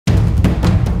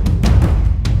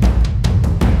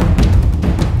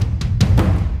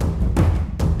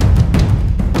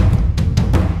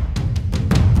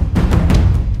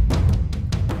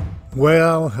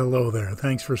Well, hello there.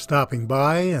 Thanks for stopping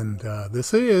by, and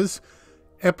this is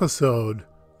episode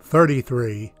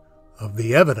 33 of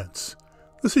The Evidence.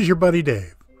 This is your buddy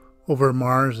Dave over at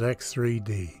Mars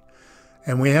X3D,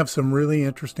 and we have some really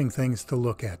interesting things to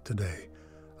look at today.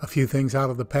 A few things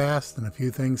out of the past and a few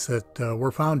things that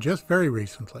were found just very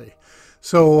recently.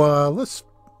 So let's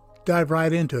dive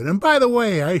right into it. And by the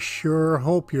way, I sure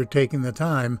hope you're taking the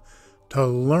time to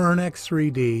learn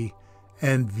X3D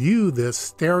and view this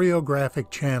stereographic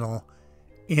channel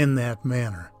in that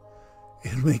manner.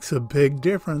 It makes a big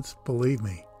difference, believe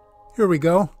me. Here we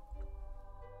go.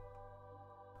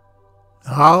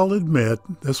 I'll admit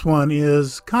this one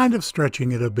is kind of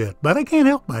stretching it a bit, but I can't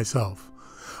help myself.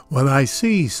 When I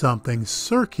see something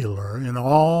circular in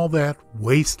all that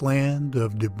wasteland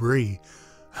of debris,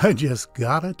 I just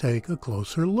gotta take a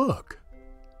closer look.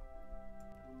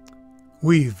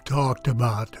 We've talked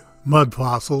about mud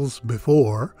fossils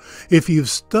before. If you've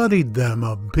studied them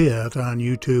a bit on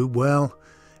YouTube, well,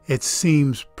 it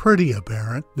seems pretty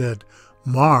apparent that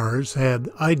Mars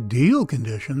had ideal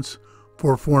conditions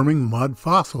for forming mud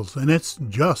fossils, and it's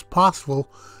just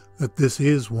possible that this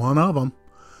is one of them.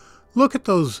 Look at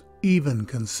those even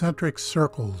concentric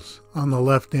circles on the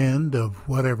left end of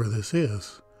whatever this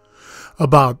is.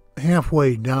 About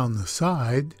halfway down the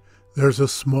side, there's a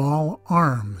small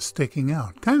arm sticking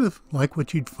out, kind of like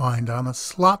what you'd find on a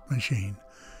slot machine.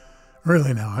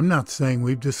 Really now, I'm not saying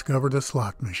we've discovered a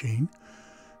slot machine,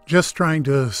 just trying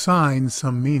to assign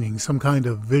some meaning, some kind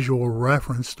of visual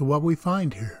reference to what we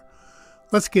find here.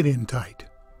 Let's get in tight.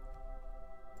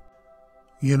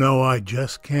 You know, I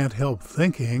just can't help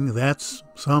thinking that's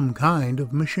some kind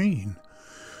of machine.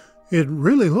 It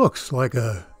really looks like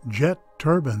a jet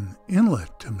turbine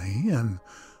inlet to me, and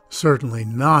certainly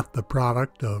not the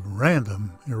product of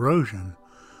random erosion.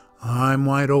 I'm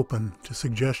wide open to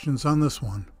suggestions on this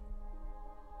one.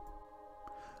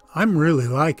 I'm really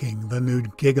liking the new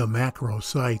Giga Macro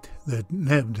site that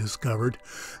Nev discovered.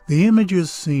 The images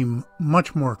seem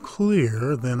much more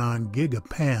clear than on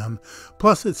GigaPan,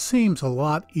 plus it seems a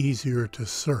lot easier to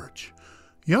search.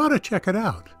 You ought to check it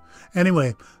out.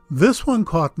 Anyway, this one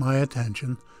caught my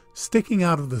attention, sticking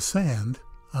out of the sand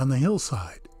on the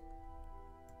hillside.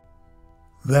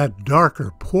 That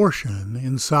darker portion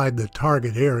inside the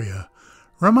target area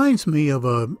reminds me of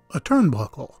a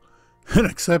turnbuckle, an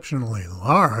exceptionally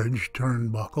large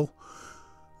turnbuckle.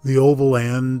 The oval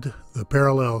end, the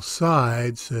parallel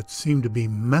sides that seem to be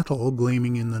metal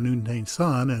gleaming in the noonday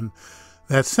sun, and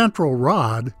that central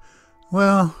rod,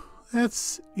 well,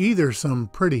 that's either some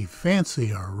pretty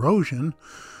fancy erosion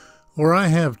or I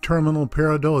have terminal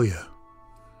pareidolia.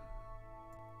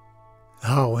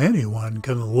 How anyone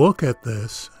can look at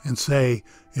this and say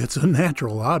it's a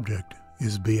natural object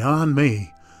is beyond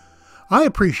me. I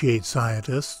appreciate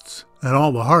scientists and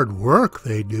all the hard work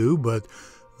they do, but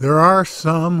there are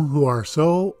some who are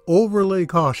so overly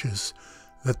cautious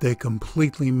that they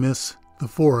completely miss the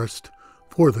forest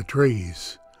for the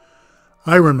trees.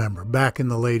 I remember back in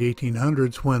the late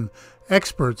 1800s when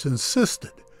experts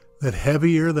insisted that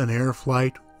heavier-than-air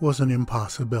flight was an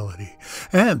impossibility,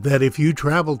 and that if you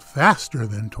traveled faster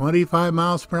than 25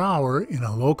 miles per hour in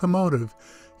a locomotive,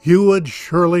 you would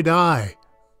surely die.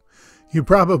 You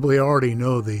probably already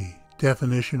know the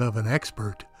definition of an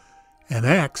expert. An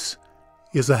X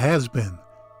is a has-been,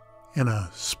 and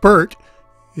a spurt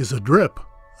is a drip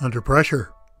under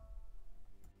pressure.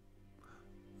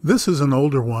 This is an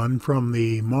older one from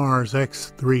the Mars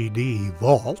X3D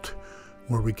vault,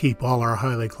 where we keep all our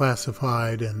highly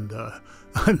classified and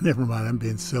never mind, I'm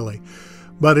being silly.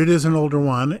 But it is an older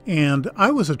one, and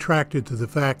I was attracted to the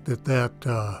fact that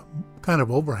that kind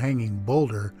of overhanging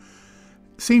boulder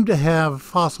seemed to have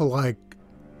fossil-like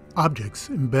objects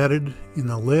embedded in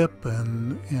the lip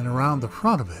and around the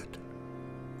front of it.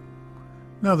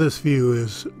 Now this view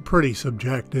is pretty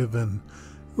subjective, and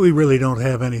we really don't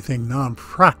have anything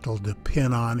non-fractal to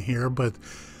pin on here, but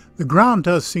the ground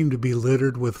does seem to be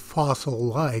littered with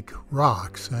fossil-like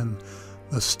rocks, and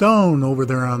the stone over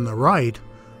there on the right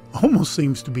almost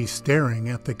seems to be staring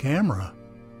at the camera.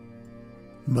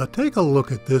 But take a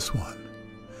look at this one.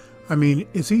 I mean,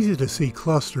 it's easy to see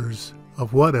clusters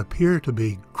of what appear to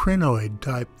be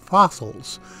crinoid-type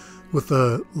fossils, with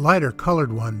the lighter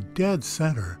colored one dead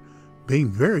center being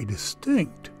very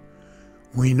distinct.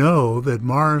 We know that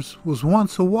Mars was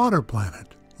once a water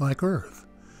planet, like Earth.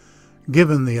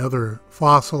 Given the other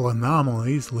fossil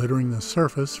anomalies littering the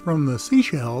surface, from the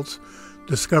seashells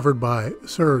discovered by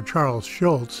Sir Charles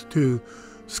Schultz to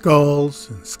skulls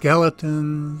and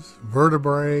skeletons,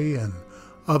 vertebrae, and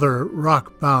other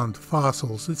rock-bound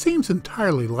fossils, it seems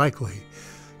entirely likely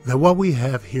that what we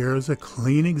have here is a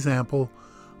clean example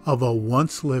of a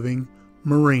once living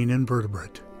marine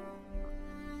invertebrate.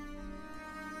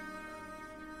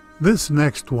 This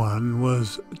next one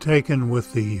was taken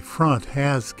with the front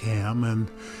has cam, and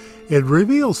it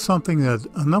reveals something that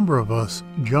a number of us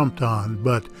jumped on,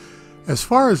 but as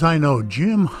far as I know,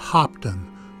 Jim Hopton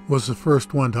was the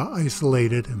first one to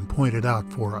isolate it and point it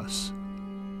out for us.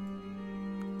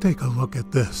 Take a look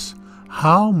at this.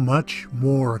 How much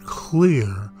more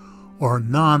clear or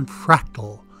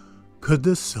non-fractal could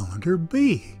this cylinder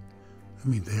be? I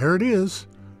mean, there it is,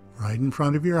 right in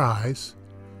front of your eyes,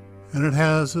 and it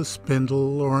has a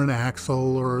spindle or an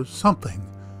axle or something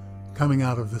coming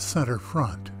out of the center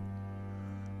front.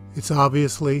 It's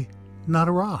obviously not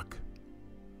a rock.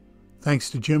 Thanks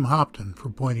to Jim Hopton for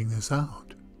pointing this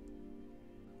out.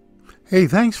 Hey,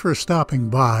 thanks for stopping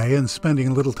by and spending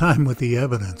a little time with the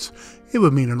evidence. It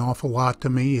would mean an awful lot to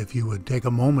me if you would take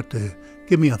a moment to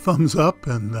give me a thumbs up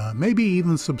and maybe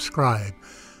even subscribe.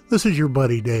 This is your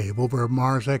buddy Dave over at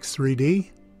Mars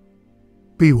X3D.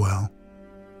 Be well.